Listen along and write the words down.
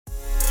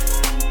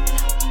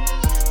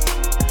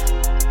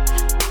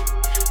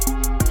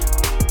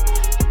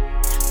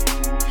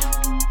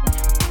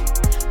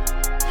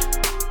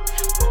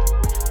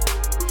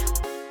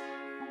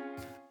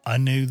I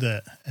knew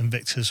that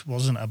Invictus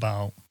wasn't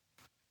about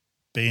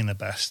being the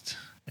best.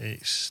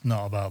 It's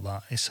not about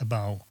that. It's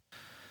about,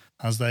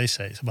 as they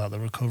say, it's about the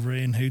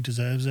recovery and who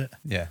deserves it.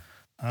 Yeah.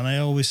 And I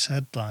always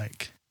said,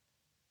 like,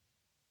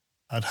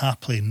 I'd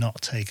happily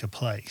not take a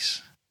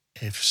place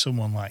if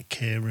someone like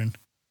Kieran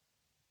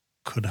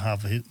could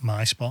have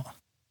my spot,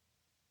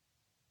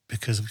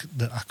 because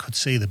I could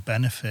see the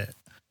benefit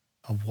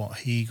of what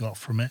he got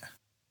from it.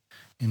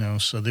 You know,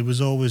 so there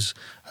was always,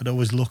 I'd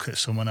always look at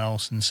someone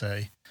else and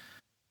say,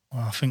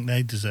 well, I think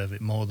they deserve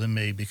it more than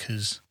me,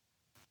 because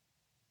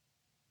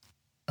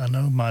I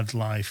know my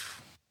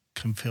life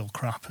can feel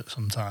crap at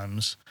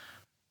sometimes,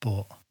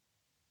 but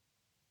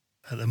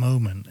at the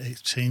moment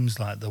it seems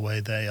like the way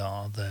they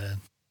are, they're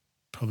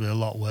probably a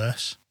lot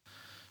worse.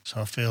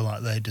 So I feel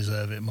like they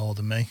deserve it more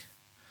than me.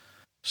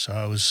 So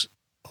I was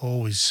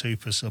always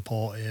super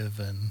supportive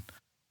and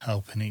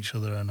helping each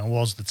other, and I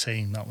was the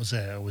team. That was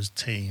it. I was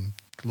team,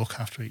 look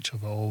after each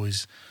other,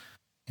 always,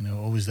 you know,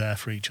 always there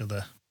for each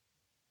other.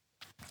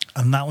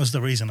 And that was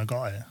the reason I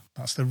got it.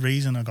 That's the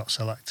reason I got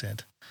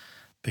selected,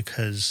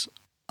 because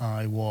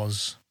I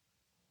was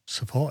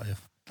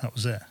supportive. That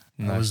was it.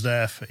 Nice. I was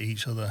there for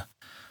each other.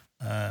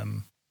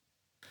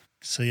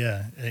 So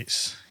yeah,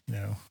 it's, you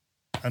know,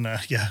 and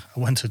yeah, I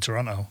went to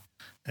Toronto.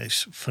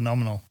 It's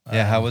phenomenal.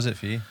 Yeah, how was it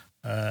for you?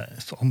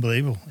 It's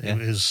unbelievable. Yeah.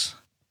 It was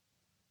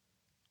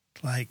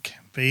like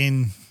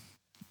being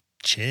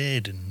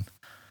cheered and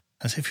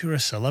as if you're a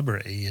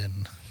celebrity,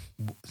 and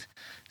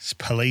it's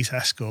police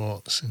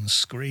escorts and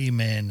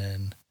screaming,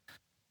 and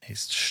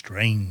it's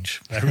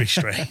strange, very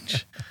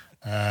strange.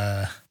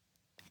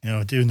 You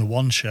know, doing the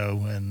one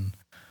show and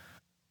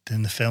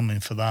doing the filming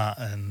for that,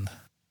 and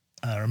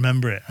I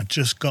remember it. I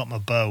just got my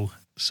bow,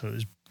 so it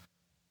was,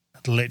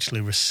 I'd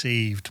literally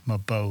received my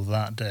bow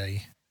that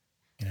day.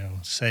 You know,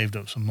 saved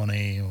up some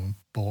money and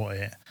bought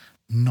it,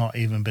 not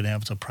even been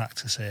able to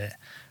practice it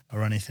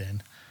or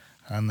anything.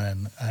 And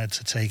then I had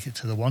to take it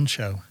to the one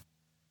show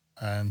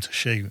and to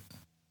shoot.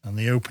 And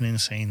the opening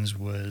scenes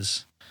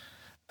was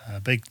a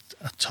big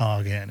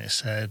target, and it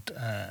said,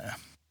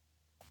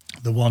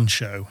 the one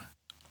show,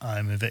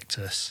 I'm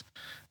Invictus.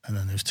 And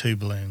then there was 2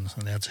 balloons,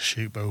 and they had to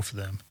shoot both of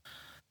them.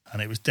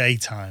 And it was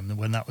daytime, and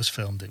when that was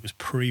filmed, it was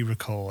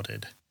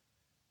pre-recorded.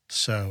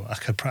 So I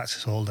could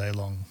practice all day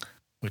long,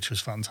 which was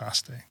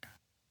fantastic.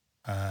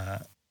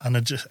 And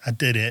I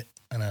did it,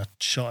 and I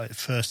shot it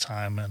first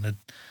time, and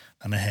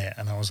I hit,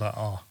 and I was like,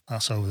 oh,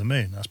 that's over the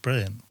moon. That's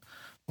brilliant.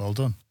 Well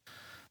done.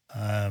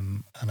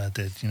 And I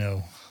did, you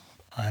know,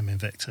 I'm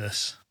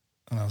Invictus.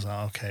 And I was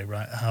like, okay,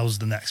 right, how's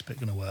the next bit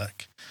going to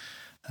work?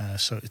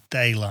 So it's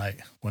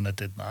daylight when I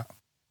did that.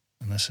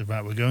 And I said,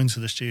 right, we're going to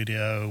the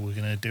studio. We're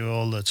going to do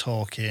all the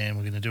talking.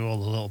 We're going to do all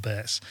the little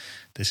bits.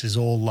 This is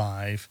all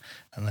live.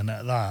 And then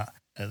at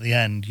the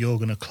end, you're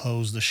going to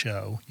close the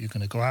show. You're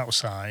going to go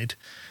outside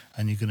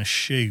and you're going to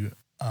shoot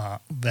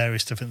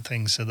various different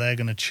things. So they're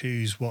going to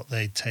choose what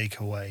they take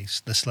away,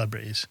 the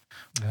celebrities,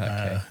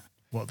 Okay.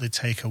 what they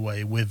take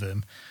away with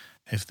them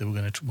if they were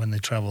going to, when they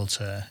travel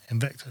to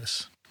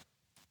Invictus.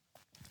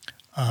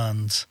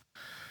 And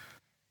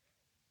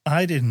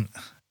I didn't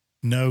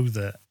know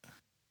that,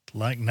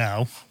 like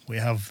now, we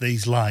have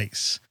these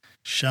lights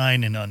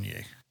shining on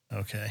you,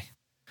 okay?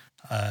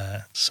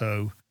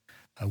 So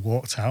I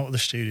walked out of the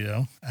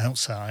studio,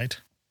 outside,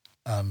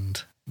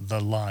 and the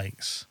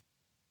lights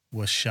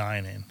were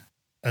shining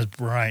as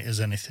bright as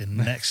anything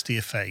next to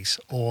your face,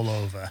 all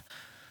over.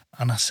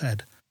 And I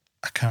said,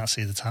 I can't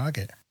see the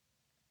target.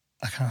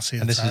 I can't see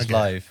the target. And this is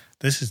live?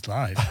 This is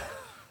live.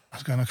 I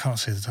was going, I can't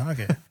see the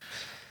target.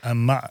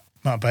 And Matt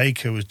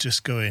Baker was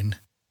just going,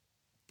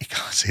 you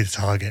can't see the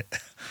target.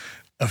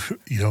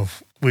 You know,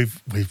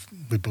 we've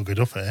buggered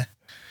up here.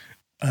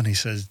 And he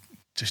says,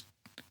 just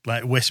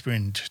like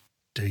whispering, just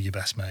do your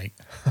best, mate.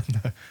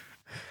 No.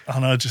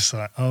 And I was just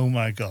like, oh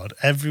my God,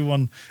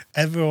 everyone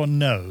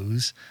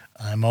knows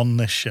I'm on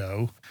this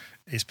show.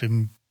 It's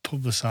been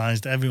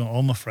publicised, everyone,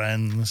 all my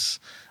friends,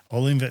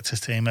 all the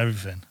Invictus team,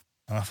 everything.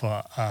 And I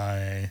thought,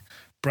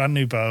 brand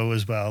new bow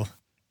as well.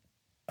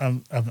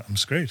 I'm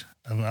screwed.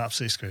 I'm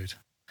absolutely screwed.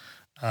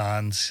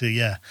 And so,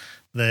 yeah,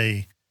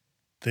 they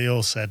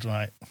all said,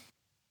 right,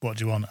 what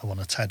do you want? I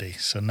want a teddy.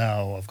 So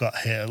now I've got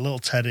here a little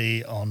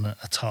teddy on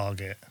a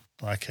target,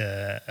 like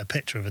a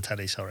picture of a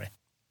teddy, sorry.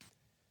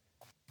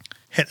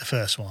 Hit the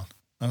first one.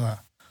 I'm like,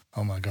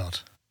 oh my God.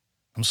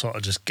 I'm sort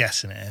of just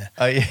guessing it here.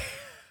 Oh, yeah.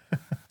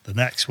 The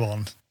next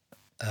one,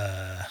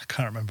 I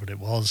can't remember what it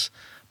was,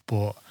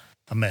 but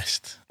I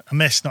missed. I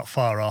missed not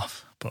far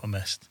off, but I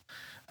missed.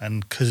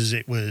 And because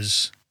it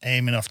was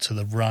aiming off to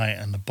the right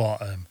and the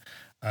bottom,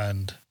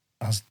 and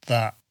as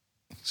that,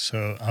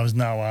 so I was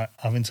now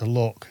having to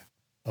look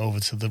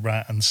over to the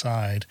right-hand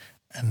side,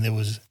 and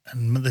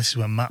this is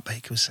when Matt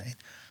Baker was saying,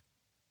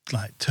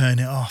 like, turn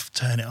it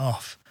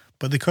off.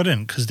 But they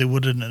couldn't, because they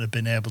wouldn't have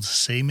been able to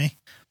see me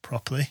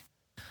properly.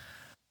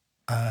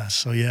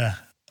 So, yeah,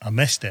 I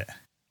missed it.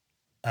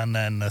 And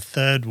then the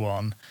third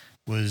one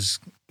was,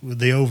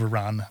 they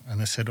overran,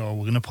 and they said, oh,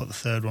 we're going to put the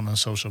third one on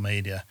social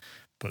media.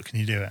 but can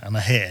you do it? And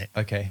I hit it.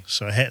 Okay.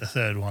 So I hit the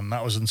third one.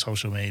 That was on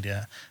social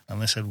media, and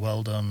they said,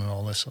 well done, and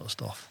all this sort of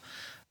stuff.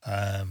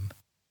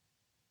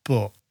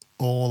 But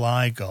all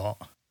I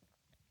got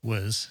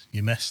was,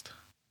 you missed.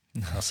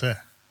 That's it.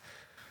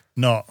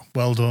 Not,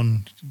 well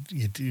done,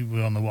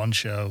 we're on the one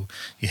show,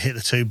 you hit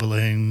the 2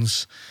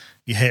 balloons,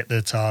 you hit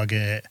the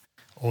target,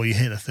 or you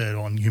hit the third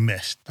one, you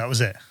missed. That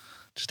was it.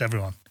 Just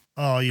everyone.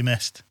 Oh, you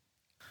missed.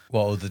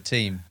 What, all the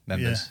team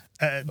members?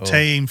 Yeah.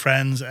 Team,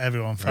 friends,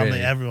 everyone, family,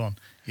 Really? everyone.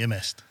 You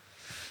missed.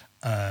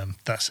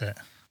 That's it.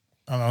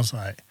 And I was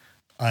like,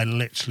 I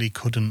literally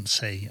couldn't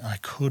see. I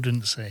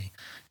couldn't see.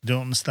 You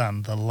don't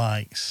understand the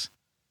lights.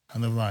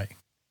 And they're like,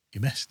 you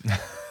missed.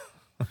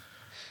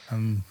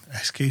 And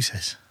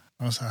excuses.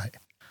 I was like,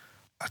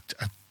 I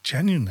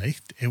genuinely,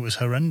 it was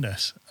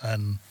horrendous.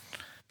 And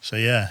so,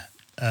 yeah.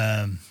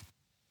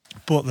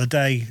 But the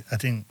day, I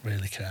didn't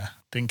really care.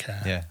 Didn't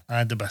care. Yeah. I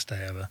had the best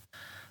day ever.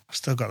 I've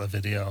still got the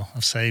video.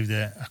 I've saved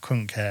it. I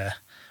couldn't care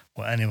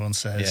what anyone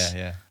says.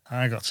 Yeah.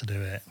 I got to do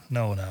it.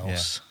 No one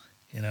else.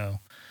 You know,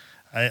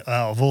 out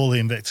of all the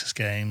Invictus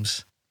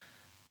games,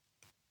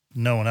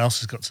 no one else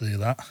has got to do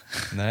that.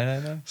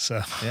 No.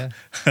 So Yeah.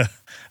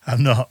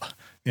 I'm not.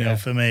 You know, Yeah.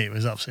 for me, it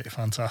was absolutely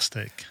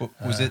fantastic.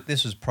 Was it?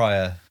 This was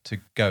prior to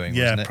going,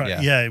 wasn't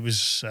it? Yeah, it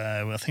was.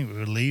 I think we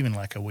were leaving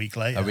like a week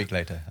later. A week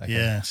later. Okay.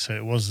 Yeah, so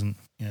it wasn't.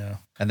 You know.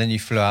 And then you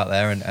flew out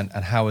there, and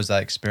how was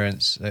that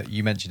experience?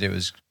 You mentioned it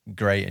was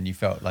great, and you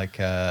felt like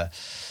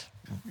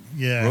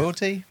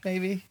royalty,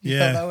 maybe. You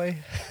felt that way.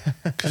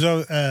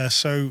 Because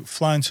so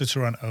flying to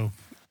Toronto,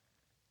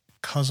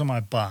 because of my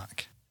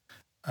back,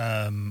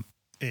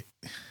 it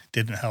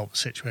didn't help the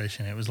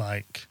situation. It was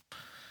like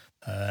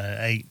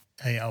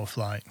 8-hour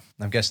flight.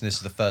 I'm guessing this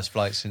is the first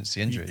flight since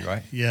the injury,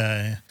 right?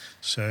 Yeah.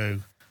 So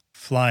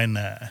flying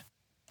there,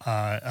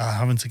 I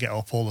having to get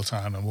up all the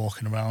time and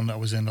walking around. I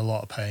was in a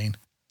lot of pain,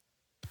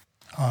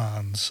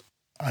 and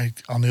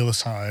on the other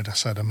side, I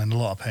said, I'm in a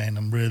lot of pain.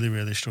 I'm really,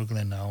 really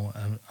struggling now,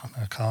 and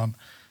I can't.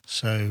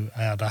 So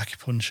I had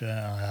acupuncture.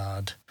 I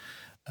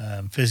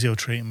had physio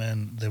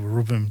treatment. They were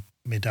rubbing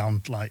me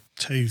down like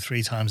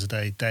 2-3 times a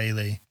day,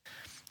 daily.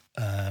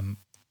 And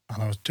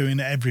I was doing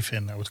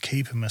everything. I was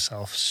keeping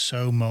myself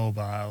so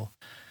mobile.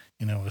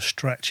 You know, I was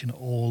stretching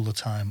all the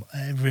time.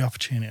 Every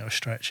opportunity I was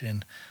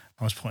stretching.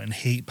 I was putting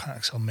heat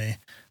packs on me,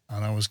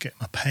 and I was getting,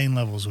 my pain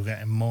levels were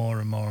getting more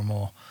and more and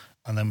more.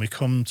 And then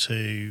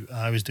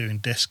I was doing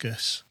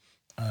discus.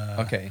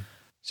 Okay.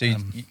 So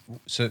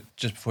so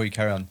just before you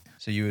carry on,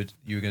 so you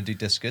were going to do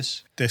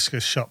discus?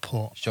 Discus, shot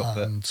put,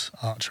 and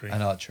archery.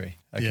 And archery.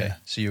 Okay. Yeah.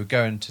 So you were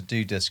going to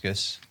do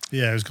discus.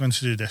 Yeah, I was going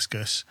to do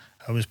discus.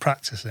 I was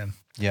practicing.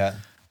 Yeah.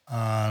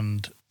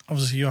 And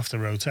obviously you have to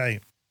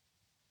rotate.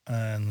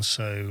 And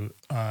so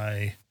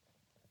I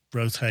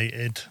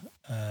rotated,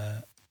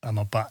 and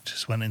my back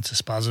just went into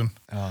spasm.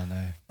 Oh,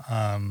 no.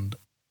 And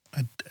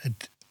I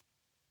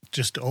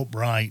just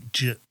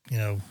upright, you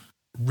know,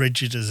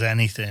 rigid as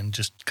anything,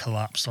 just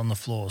collapsed on the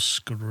floor,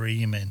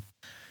 screaming.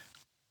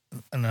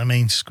 And I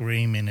mean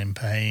screaming in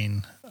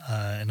pain,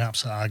 in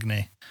absolute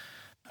agony.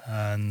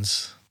 And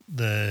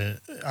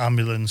the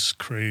ambulance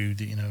crew,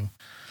 you know,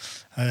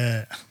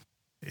 I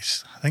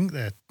think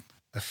the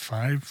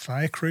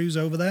fire crews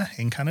over there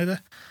in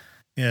Canada.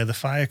 Yeah, the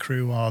fire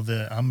crew are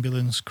the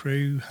ambulance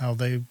crew. How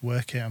they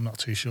work it, I'm not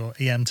too sure.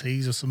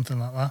 EMTs or something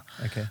like that.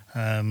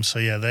 Okay. So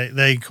yeah,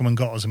 they come and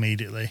got us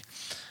immediately.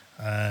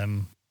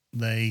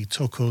 They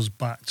took us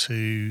back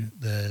to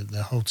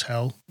the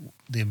hotel,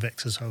 the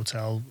Invictus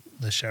Hotel,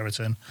 the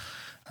Sheraton,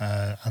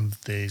 and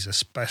there's a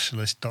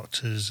specialist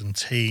doctors and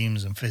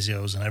teams and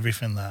physios and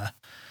everything there.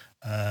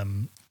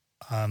 And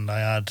I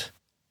had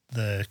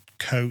the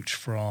coach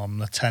from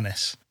the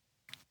tennis,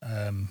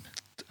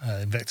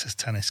 Invictus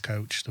tennis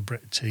coach, the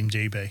Brit Team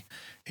GB.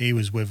 He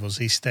was with us.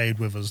 He stayed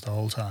with us the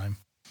whole time.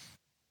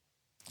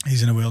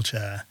 He's in a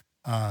wheelchair,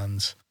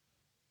 and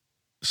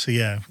so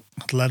yeah,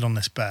 I'd led on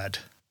this bed,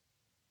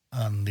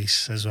 and he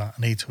says, "Right,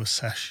 I need to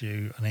assess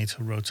you. I need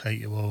to rotate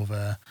you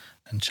over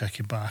and check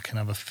your back and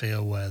have a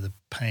feel where the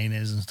pain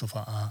is and stuff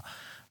like that.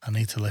 I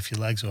need to lift your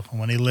legs up." And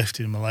when he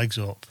lifted my legs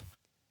up,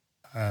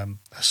 I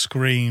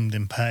screamed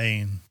in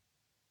pain,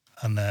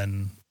 and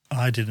then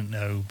I didn't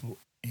know, but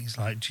he's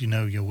like, "Do you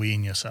know you're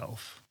weeing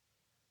yourself?"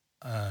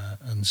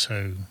 And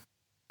so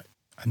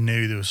I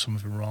knew there was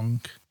something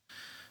wrong.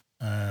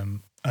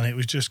 And it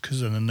was just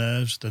because of the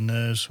nerves. The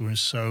nerves were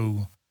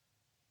so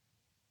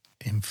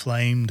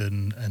inflamed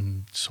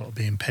and sort of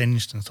being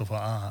pinched and stuff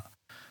like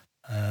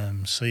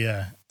that. So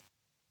yeah,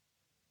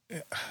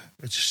 I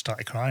just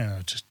started crying.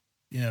 I just,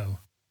 you know,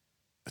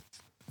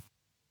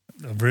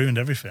 I've ruined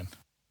everything.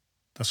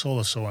 That's all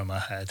I saw in my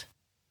head.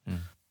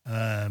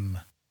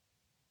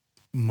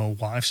 My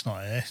wife's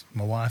not here.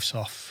 My wife's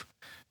off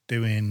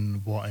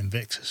doing what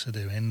Invictus are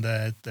doing.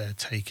 They're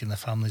taking their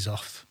families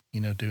off, you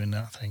know, doing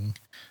that thing.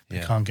 They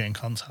can't get in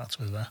contact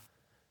with her.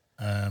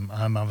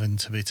 I'm having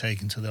to be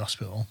taken to the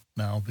hospital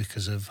now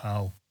because of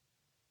how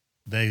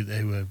they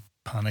were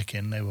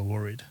panicking. They were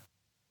worried.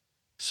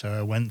 So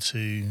I went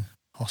to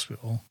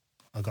hospital.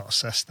 I got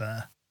assessed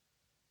there.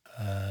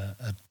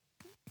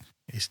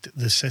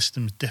 the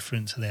system's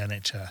different to the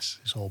NHS.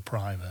 It's all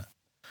private.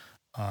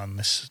 And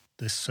this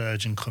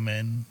surgeon come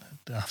in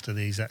after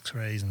these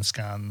X-rays and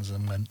scans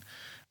and went,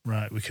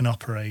 right, we can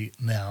operate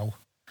now,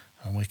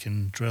 and we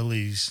can drill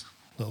these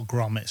little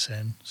grommets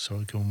in so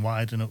we can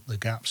widen up the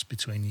gaps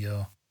between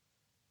your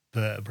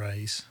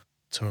vertebrae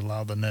to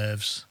allow the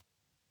nerves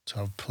to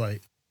have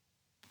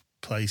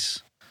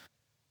place.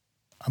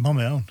 I'm on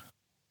my own.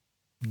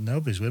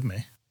 Nobody's with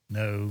me.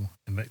 No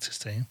Invictus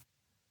team.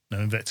 No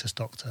Invictus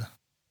doctor.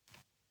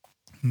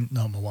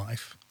 Not my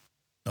wife.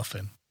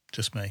 Nothing.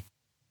 Just me.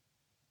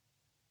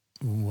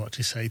 What do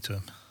you say to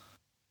him?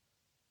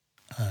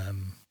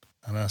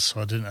 And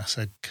so I didn't. I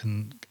said,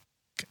 can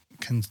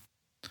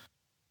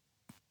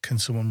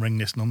someone ring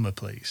this number,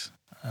 please?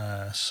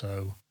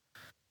 So,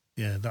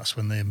 yeah, that's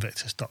when the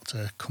Invictus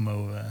doctor come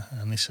over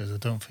and he says, I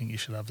don't think you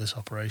should have this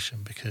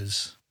operation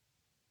because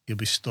you'll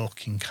be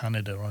stuck in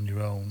Canada on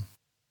your own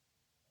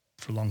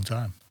for a long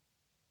time,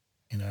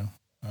 you know.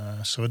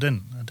 So I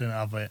didn't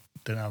have it.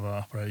 Didn't have an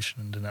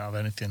operation and didn't have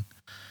anything.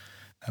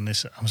 And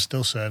I'm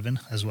still serving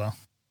as well.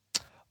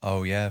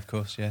 Oh yeah, of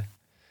course, yeah.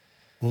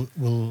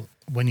 We'll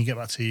when you get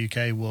back to the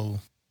UK,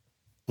 we'll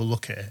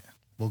look at it.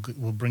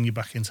 We'll bring you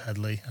back into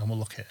Headley and we'll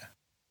look at it.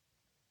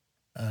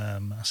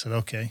 I said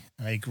okay.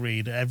 I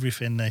agreed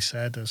everything they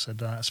said. I said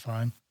that's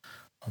fine.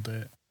 I'll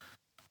do it.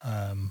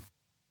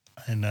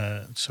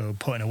 So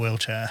put in a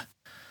wheelchair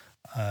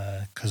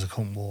because I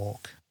couldn't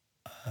walk.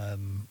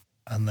 And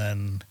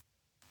then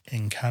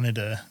in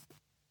Canada,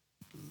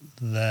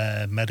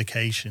 their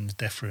medication's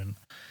different.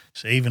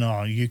 So even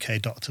our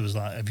UK doctor was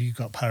like, have you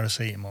got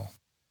paracetamol?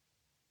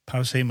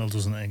 Paracetamol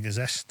doesn't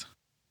exist.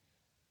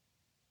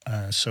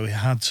 So he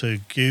had to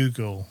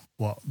Google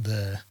what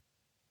the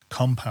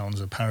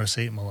compounds of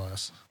paracetamol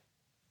is.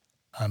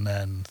 And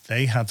then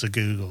they had to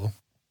Google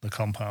the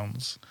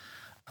compounds.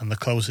 And the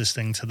closest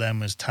thing to them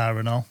was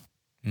Tylenol.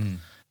 Mm.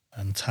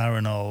 And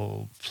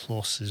Tylenol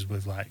plus is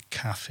with like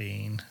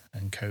caffeine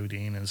and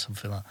codeine and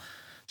something like that.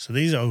 So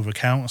these are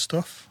over-the-counter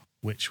stuff,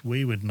 which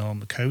we would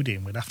normally,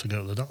 codeine, we'd have to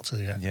go to the doctor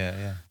to get.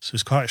 Yeah. So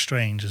it's quite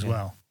strange as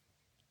well.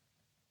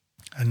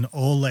 And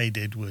all they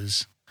did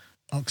was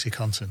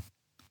OxyContin.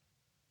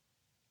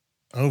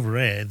 Over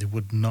here, they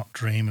would not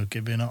dream of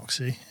giving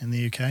Oxy in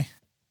the UK.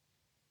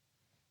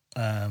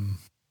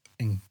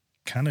 In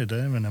Canada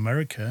and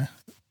America,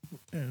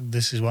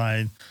 this is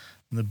why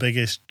the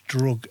biggest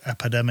drug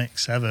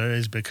epidemics ever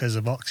is because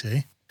of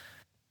Oxy.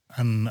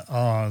 And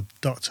our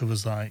doctor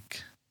was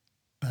like,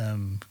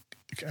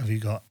 have you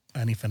got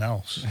anything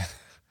else?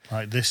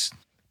 Like this,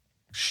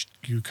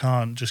 you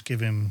can't just give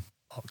him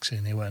Oxy.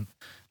 And he went,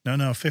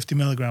 no, 50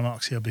 milligram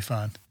Oxy will be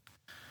fine.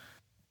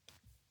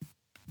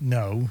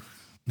 No.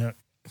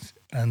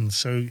 And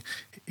so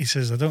he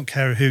says, I don't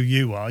care who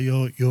you are.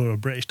 You're a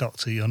British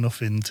doctor. You're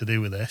nothing to do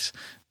with this.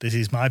 This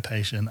is my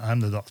patient. I'm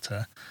the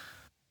doctor.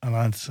 And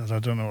I said, I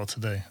don't know what to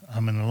do.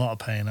 I'm in a lot of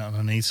pain and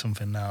I need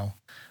something now.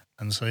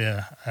 And so,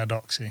 yeah, I had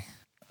Oxy.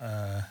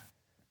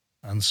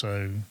 And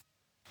so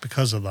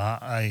because of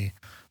that,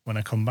 when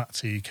I come back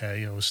to the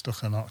UK, I was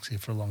stuck on Oxy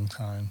for a long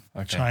time.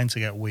 Okay. Trying to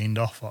get weaned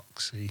off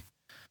Oxy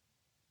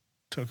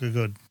took a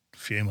good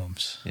few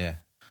months. Yeah.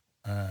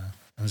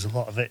 There's a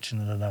lot of itching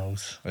in the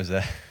nose. Was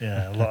there?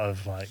 Yeah, a lot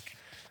of like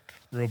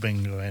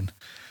rubbing going.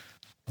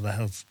 What the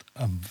hell?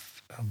 I'm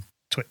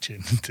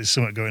twitching. There's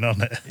something going on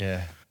there.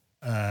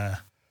 Yeah.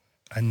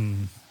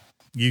 And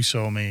you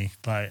saw me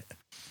like,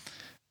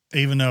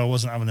 even though I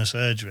wasn't having a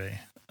surgery,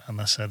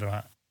 and I said,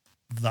 right,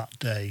 that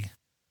day,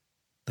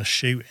 the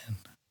shooting,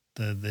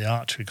 the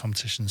archery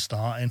competition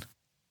starting,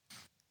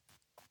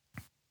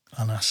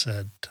 and I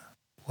said,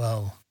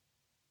 well,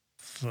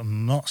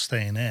 I'm not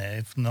staying here.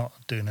 If not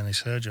doing any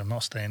surgery, I'm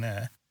not staying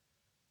here.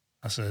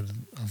 I said,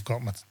 I've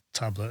got my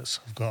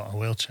tablets. I've got a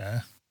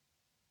wheelchair.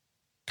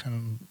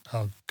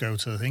 I'll go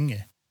to the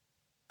thingy.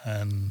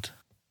 And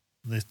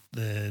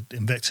the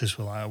Invictus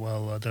were like,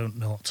 well, I don't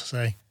know what to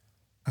say.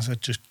 I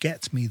said, just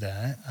get me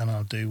there and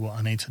I'll do what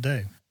I need to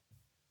do.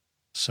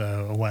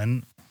 So I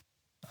went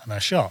and I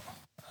shot.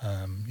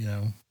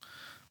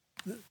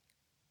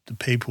 The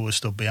people were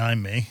stood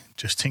behind me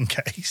just in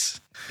case.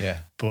 Yeah.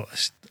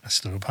 But I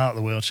stood up out of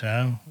the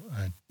wheelchair,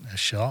 I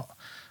shot,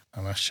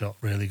 and I shot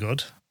really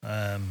good.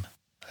 I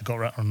got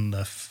right on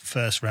the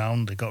first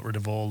round. I got rid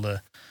of all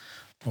the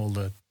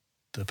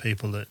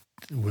people that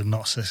were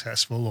not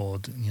successful or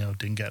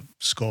didn't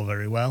score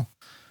very well.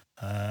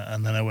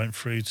 And then I went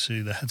through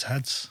to the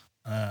head-to-heads.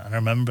 And I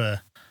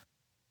remember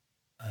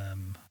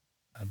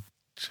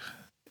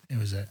it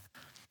was a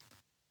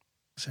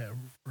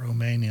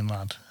Romanian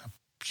lad. I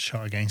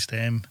shot against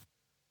him.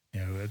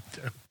 I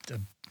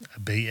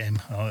beat him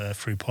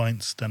 3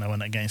 points. Then I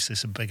went against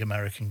this big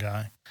American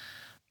guy.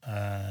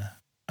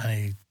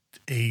 And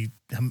he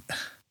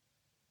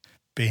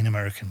being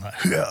American, like,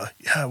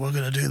 yeah, we're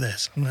going to do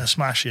this. I'm going to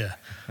smash you.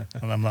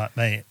 And I'm like,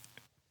 mate,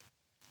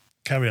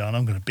 carry on.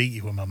 I'm going to beat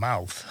you with my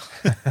mouth.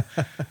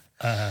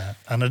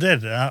 And I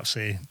did. I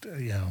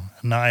absolutely,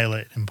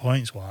 annihilated him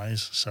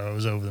points-wise. So I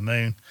was over the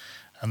moon.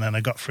 And then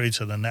I got through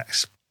to the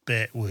next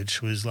bit,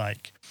 which was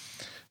like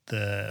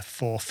the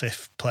 4th,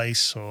 5th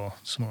place or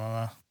something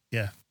like that.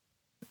 Yeah.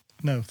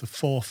 No, the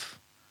 4th.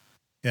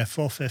 Yeah,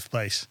 4th, 5th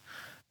place.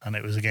 And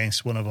it was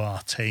against one of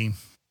our team.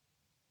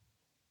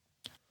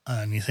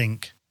 And you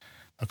think,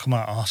 I come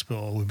out of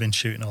hospital, we've been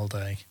shooting all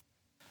day.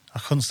 I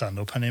couldn't stand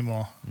up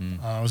anymore.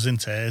 I was in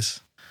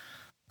tears.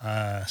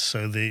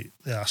 So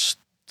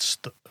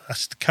I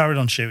carried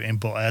on shooting,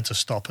 but I had to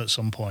stop at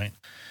some point,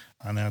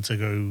 and I had to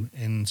go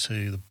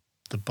into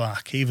the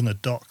back. Even the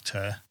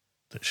doctor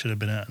that should have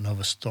been at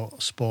another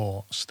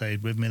sport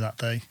stayed with me that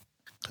day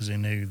because he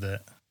knew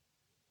that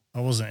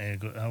I wasn't in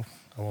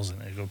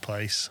a good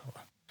place.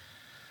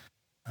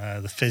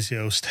 The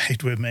physio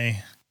stayed with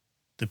me.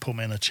 They put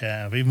me in a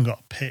chair. I've even got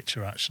a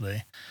picture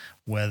actually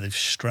where they've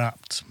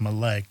strapped my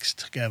legs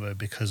together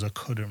because I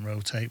couldn't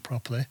rotate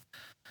properly.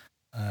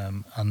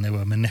 And they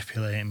were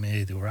manipulating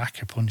me, they were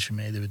acupuncturing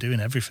me, they were doing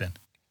everything.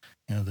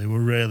 They were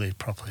really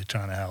properly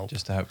trying to help.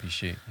 Just to help you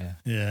shoot,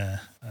 yeah.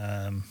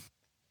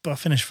 But I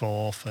finished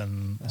 4th,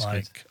 and that's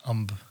like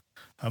good.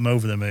 I'm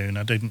over the moon.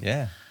 I didn't.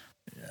 Yeah.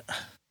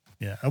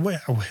 I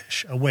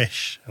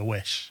wish.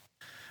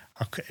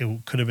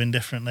 It could have been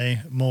differently.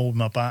 More with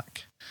my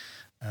back.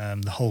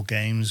 The whole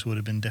games would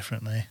have been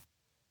differently.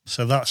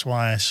 So that's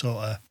why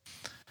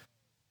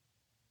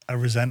I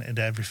resented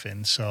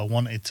everything. So I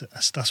wanted to.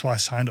 That's why I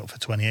signed up for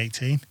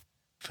 2018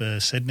 for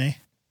Sydney.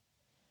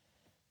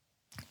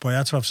 But I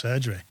had to have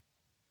surgery.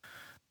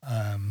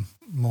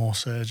 More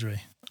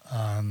surgery.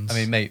 And I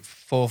mean, mate,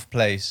 4th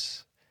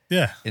place.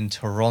 Yeah. In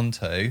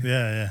Toronto.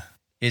 Yeah.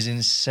 Is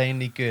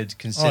insanely good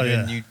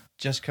considering you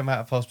just come out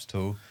of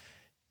hospital.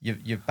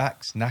 Your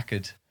back's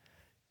knackered.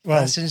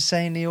 Well, that's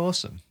insanely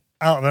awesome.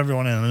 Out of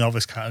everyone in the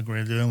novice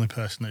category, the only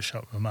person that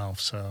shot my mouth.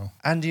 So,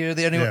 and you're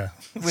the only one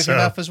with your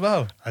mouth as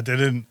well. I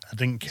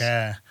didn't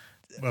care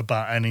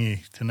about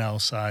anything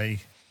else.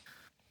 I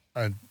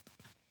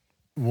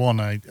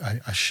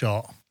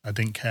shot. I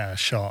didn't care. I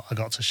shot. I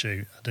got to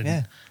shoot.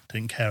 I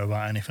didn't care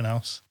about anything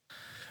else.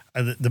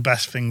 And the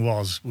best thing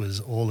was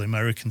all the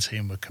American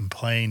team were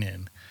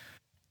complaining.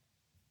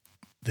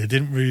 They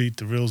didn't read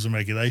the rules and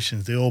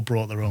regulations. They all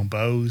brought their own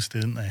bows,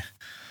 didn't they?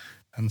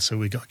 And so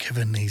we got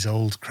given these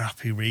old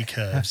crappy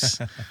recurves.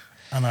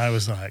 And I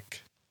was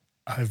like,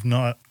 I've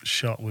not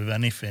shot with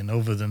anything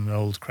other than an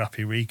old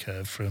crappy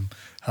recurve from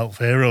Help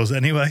for Heroes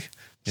anyway.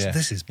 So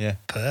this is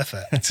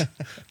perfect.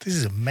 This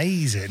is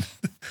amazing.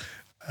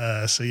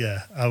 I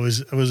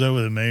was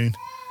over the moon.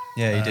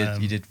 Yeah,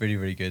 you did really,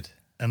 really good.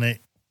 And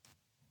it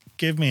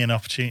gave me an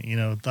opportunity,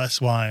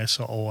 that's why I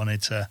sort of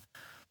wanted to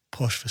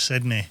push for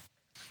Sydney.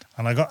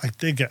 And I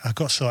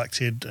got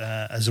selected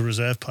as a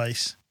reserve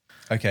place.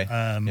 Okay.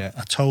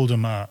 I told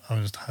them I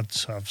had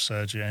to have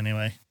surgery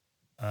anyway.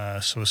 So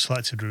I was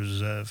selected as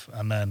reserve,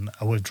 and then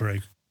I withdrew.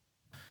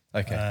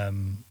 Okay.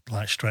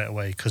 Like straight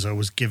away, because I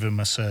was given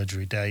my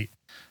surgery date,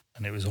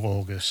 and it was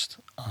August,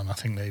 and I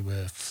think they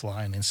were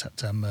flying in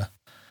September.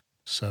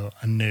 So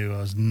I knew I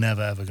was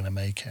never ever going to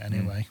make it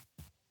anyway.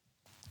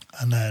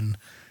 And then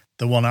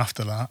the one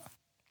after that,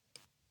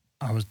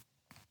 I was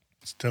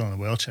still in a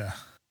wheelchair.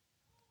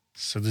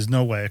 So there's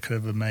no way I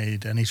could have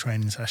made any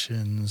training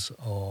sessions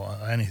or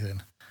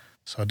anything.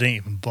 So I didn't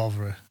even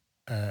bother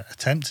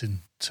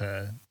attempting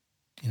to,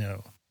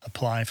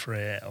 apply for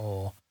it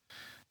or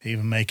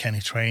even make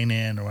any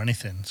training or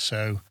anything.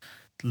 So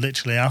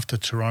literally after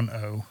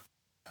Toronto,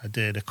 I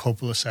did a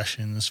couple of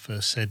sessions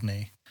for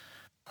Sydney.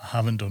 I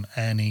haven't done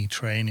any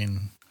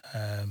training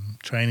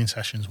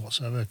sessions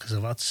whatsoever because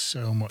I've had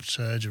so much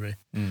surgery.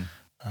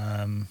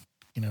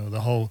 The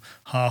whole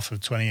half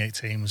of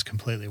 2018 was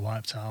completely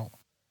wiped out.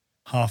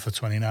 Half of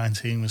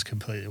 2019 was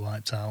completely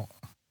wiped out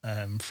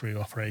through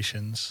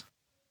operations.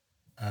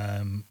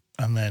 And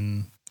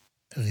then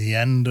at the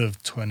end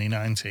of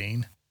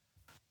 2019,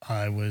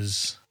 I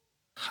was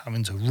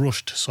having to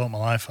rush to sort my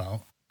life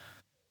out,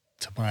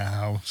 to buy a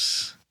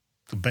house.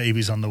 The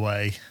baby's on the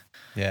way.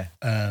 Yeah.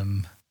 I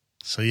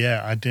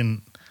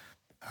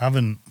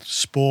haven't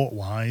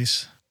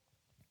sport-wise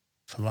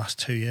for the last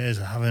 2 years.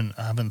 I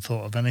haven't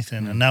thought of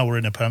anything. And now we're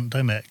in a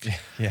pandemic.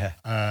 Yeah.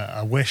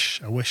 I wish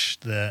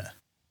that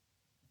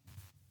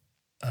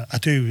I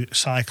do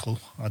cycle.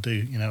 I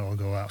do, I'll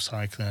go out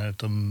cycling. I've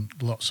done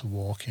lots of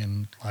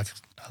walking. Like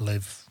I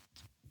live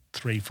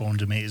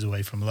 300-400 meters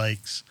away from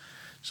lakes,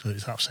 so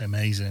it's absolutely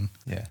amazing.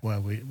 Yeah,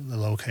 the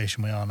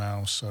location we are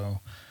now. So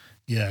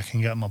I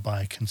can get on my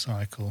bike and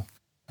cycle,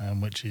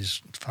 which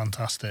is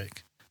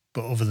fantastic.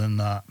 But other than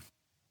that,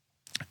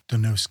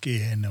 done no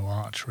skiing, no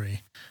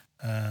archery.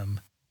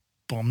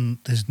 But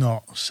there's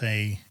not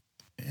say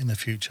in the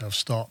future I've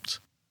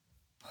stopped.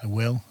 I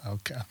will.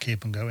 I'll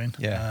keep on going.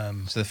 Yeah.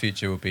 So the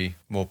future will be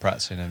more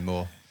practicing and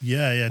more.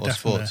 Yeah, more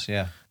definitely. Sports,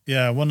 yeah.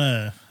 Yeah, I want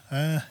to.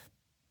 I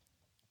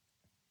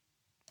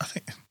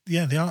think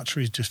the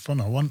archery is just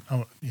fun. I want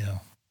to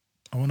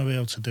be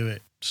able to do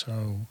it.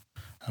 So,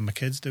 and my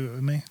kids do it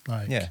with me.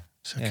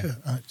 It's a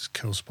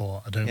cool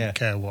sport. I don't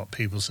care what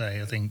people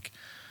say. I think,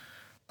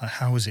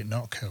 how is it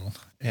not cool?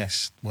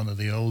 It's one of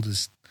the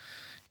oldest,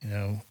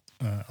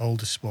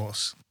 oldest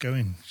sports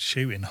going.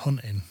 Shooting,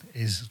 hunting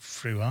is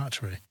through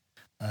archery.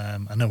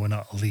 I know we're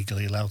not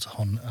legally allowed to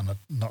hunt, and I'm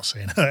not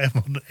saying I'm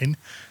hunting.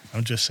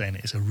 I'm just saying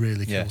it's a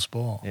really cool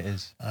sport. It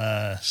is.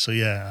 So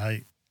yeah,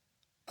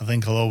 I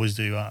think I'll always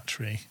do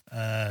archery.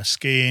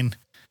 Skiing,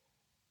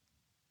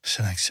 it's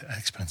an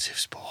expensive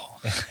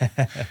sport.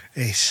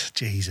 It's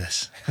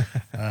Jesus.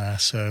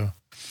 So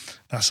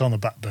that's on the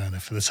back burner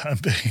for the time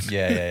being.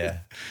 Yeah.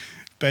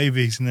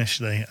 Babies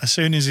initially. As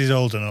soon as he's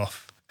old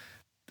enough,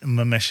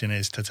 my mission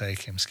is to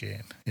take him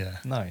skiing. Yeah.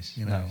 Nice.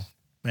 Nice.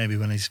 Maybe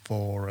when he's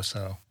 4 or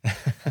so.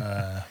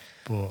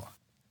 But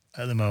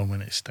at the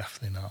moment, it's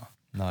definitely not.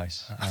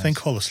 Nice. I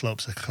think all the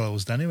slopes are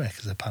closed anyway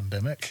because of the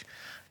pandemic.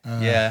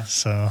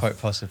 So quite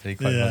possibly.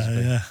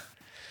 Yeah.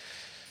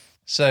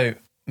 So,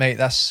 mate,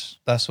 that's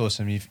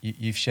awesome.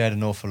 You've shared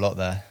an awful lot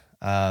there.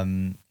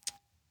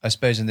 I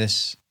suppose in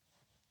this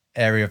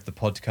area of the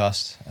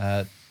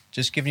podcast,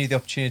 just giving you the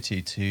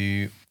opportunity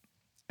to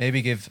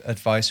maybe give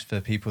advice for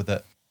people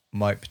that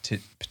might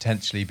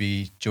potentially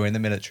be joining the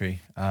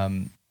military.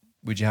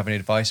 Would you have any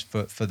advice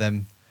for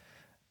them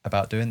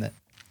about doing that?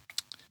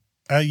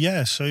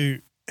 Yeah, so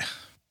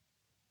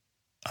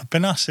I've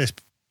been asked this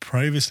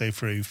previously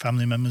through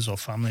family members or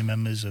family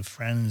members of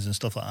friends and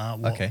stuff like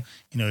that.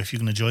 If you're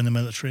going to join the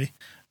military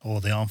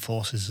or the armed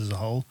forces as a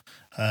whole,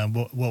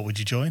 what would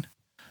you join?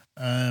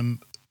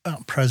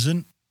 At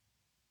present,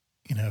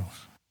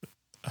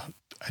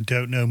 I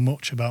don't know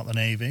much about the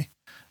Navy,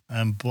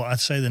 but I'd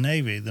say the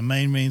Navy, the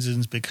main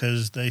reasons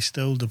because they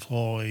still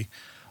deploy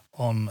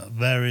on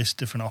various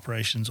different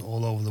operations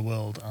all over the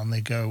world and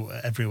they go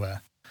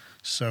everywhere.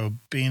 So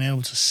being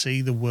able to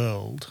see the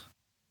world,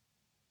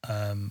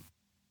 the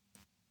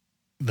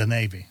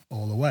Navy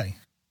all the way,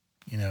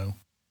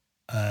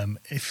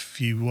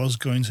 if you was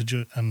going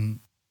to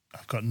and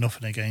I've got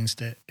nothing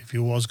against it, if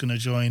you was going to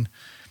join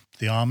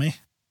the Army,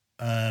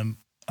 I'd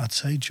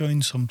say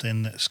join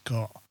something that's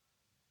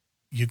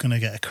you're going to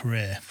get a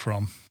career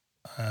from.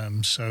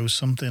 So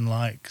something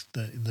like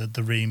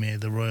the REME,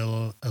 the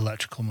Royal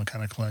Electrical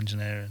Mechanical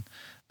Engineering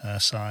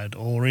side,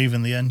 or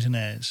even the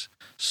engineers,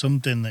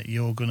 something that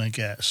you're going to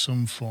get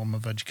some form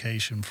of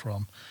education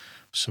from.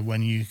 So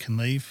when you can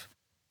leave,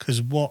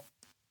 because what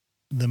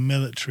the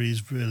military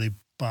is really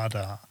bad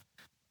at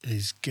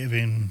is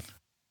giving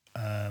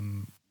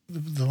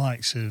the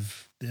likes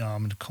of the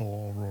Armoured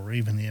Corps or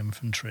even the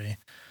infantry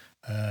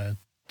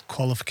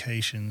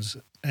qualifications,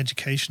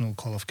 educational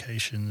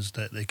qualifications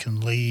that they can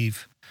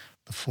leave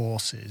the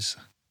forces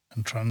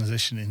and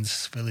transition into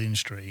civilian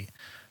street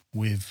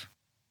with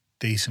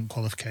decent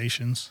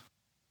qualifications.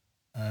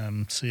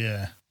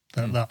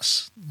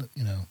 That's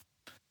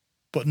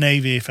but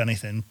Navy, if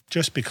anything,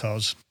 just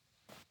because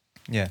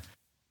the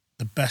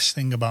best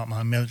thing about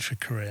my military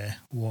career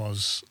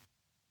was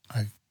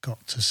I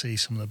got to see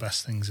some of the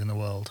best things in the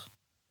world.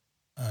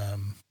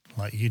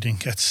 Like you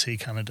didn't get to see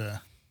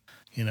Canada,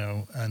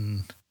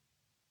 and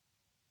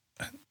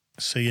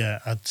so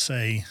I'd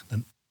say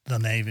the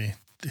Navy,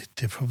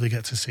 they probably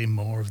get to see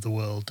more of the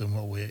world than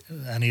what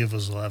any of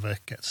us will ever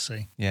get to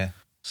see. Yeah.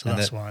 So and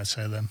that's why I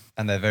say them.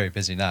 And they're very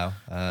busy now.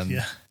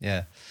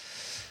 Yeah.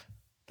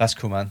 That's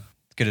cool, man.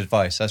 Good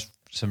advice. That's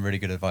some really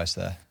good advice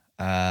there.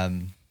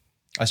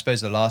 I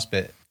suppose the last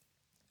bit,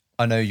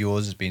 I know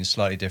yours has been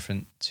slightly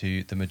different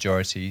to the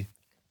majority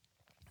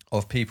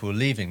of people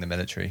leaving the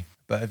military,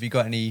 but have you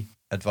got any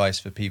advice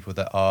for people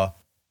that are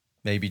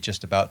maybe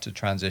just about to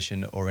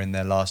transition or in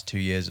their last 2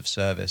 years of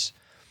service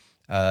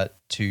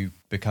to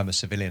become a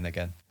civilian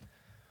again?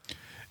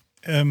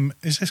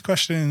 Is this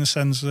question in the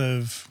sense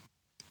of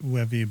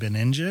whether you've been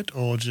injured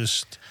or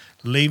just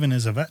leaving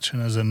as a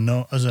veteran, as a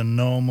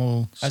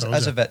normal soldier?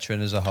 As a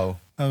veteran as a whole.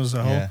 As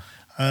a whole. Yeah.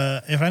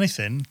 If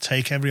anything,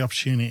 take every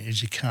opportunity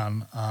as you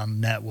can and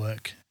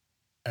network.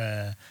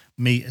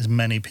 Meet as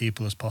many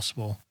people as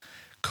possible.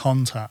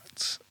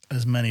 Contact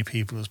as many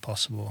people as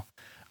possible.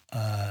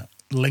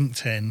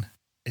 LinkedIn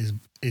is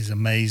an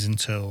amazing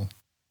tool,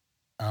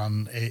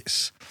 and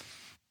it's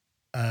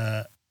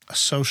a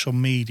social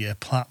media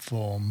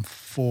platform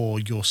for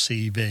your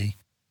CV.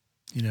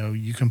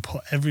 You can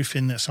put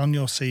everything that's on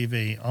your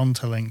CV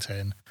onto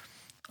LinkedIn,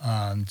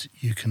 and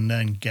you can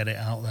then get it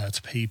out there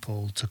to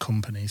people, to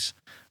companies.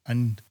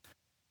 And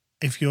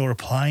if you're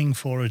applying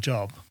for a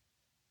job,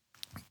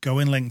 go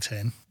in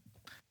LinkedIn,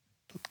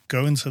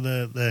 go into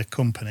the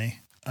company,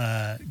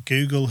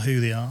 Google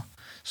who they are.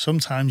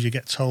 Sometimes you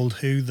get told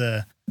who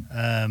the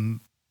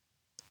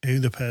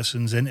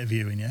person's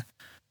interviewing you,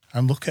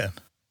 and look at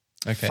them.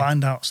 Okay.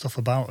 Find out stuff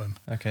about them.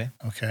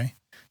 Okay.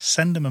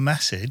 Send them a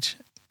message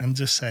and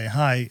just say,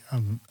 "Hi,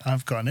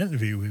 I've got an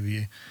interview with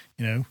you.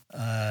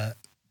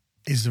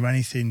 Is there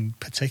anything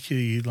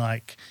particular you'd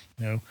like?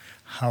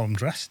 How I'm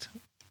dressed?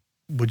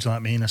 Would you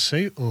like me in a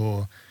suit,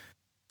 or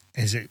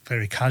is it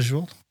very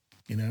casual?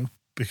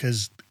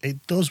 Because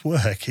it does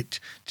work. It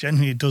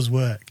genuinely does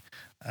work.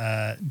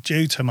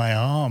 Due to my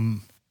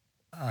arm,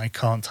 I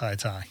can't tie a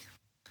tie.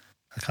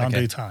 I can't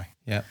do tie.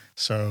 Yeah.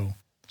 So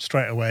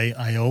straight away,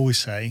 I always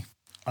say,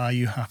 "Are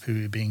you happy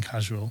with being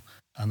casual?"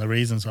 And the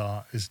reasons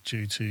is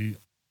due to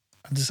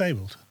I'm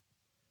disabled.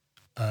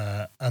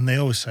 And they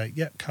always say,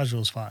 "Yep,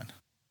 casual's fine."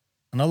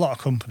 And a lot of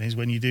companies,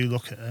 when you do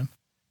look at them,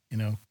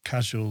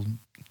 casual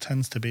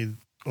tends to be,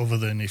 other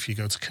than if you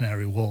go to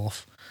Canary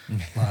Wharf,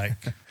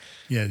 like,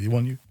 yeah, they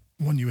want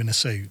you in a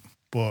suit.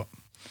 But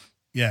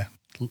yeah,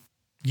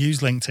 use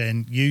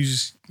LinkedIn,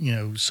 use,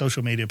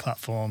 social media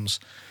platforms,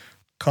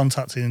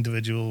 contacting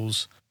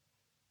individuals,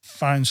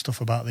 find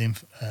stuff about the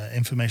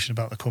information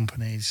about the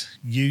companies,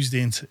 use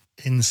the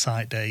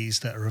insight days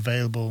that are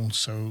available.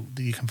 So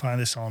you can find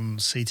this on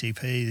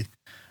CTP.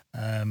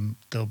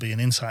 There'll be an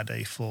insight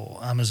day for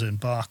Amazon,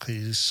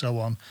 Barclays, so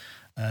on.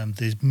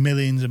 There's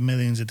millions and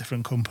millions of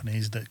different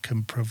companies that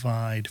can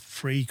provide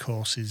free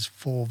courses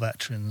for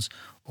veterans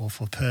or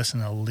for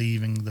personnel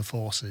leaving the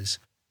forces.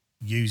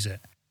 Use it,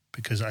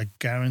 because I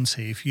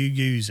guarantee if you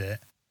use it,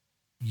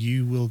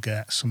 you will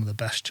get some of the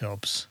best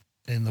jobs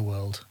in the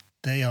world.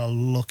 They are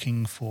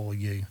looking for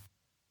you.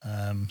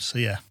 So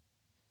yeah.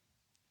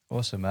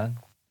 Awesome, man.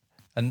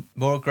 And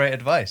more great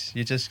advice.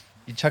 You're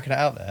chucking it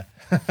out there.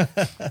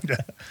 Yeah.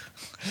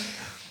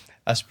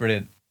 That's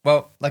brilliant.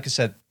 Well, like I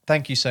said,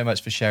 thank you so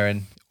much for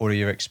sharing all of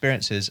your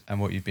experiences and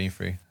what you've been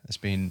through. It's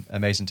been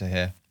amazing to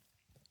hear.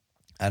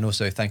 And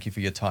also thank you for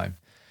your time.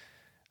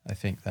 I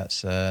think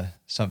that's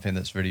something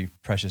that's really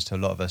precious to a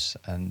lot of us.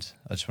 And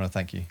I just want to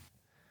thank you.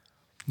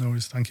 No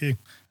worries. Thank you.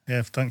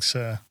 Yeah. Thanks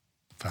for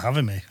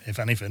having me, if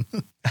anything.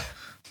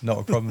 Not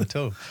a problem at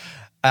all.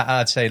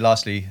 I'd say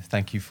lastly,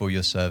 thank you for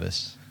your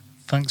service.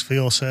 Thanks for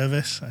your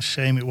service. A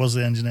shame it was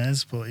the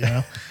engineers, but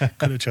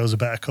could have chose a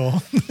better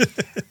call.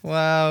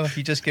 Wow,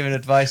 you just given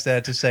advice there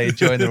to say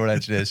join the Royal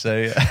Engineers.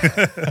 So,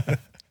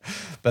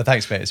 but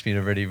thanks, mate. It's been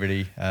a really,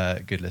 really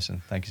good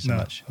listen. Thank you so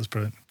much. That's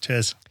brilliant.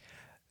 Cheers.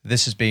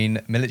 This has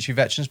been Military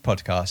Veterans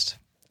Podcast.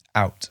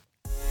 Out.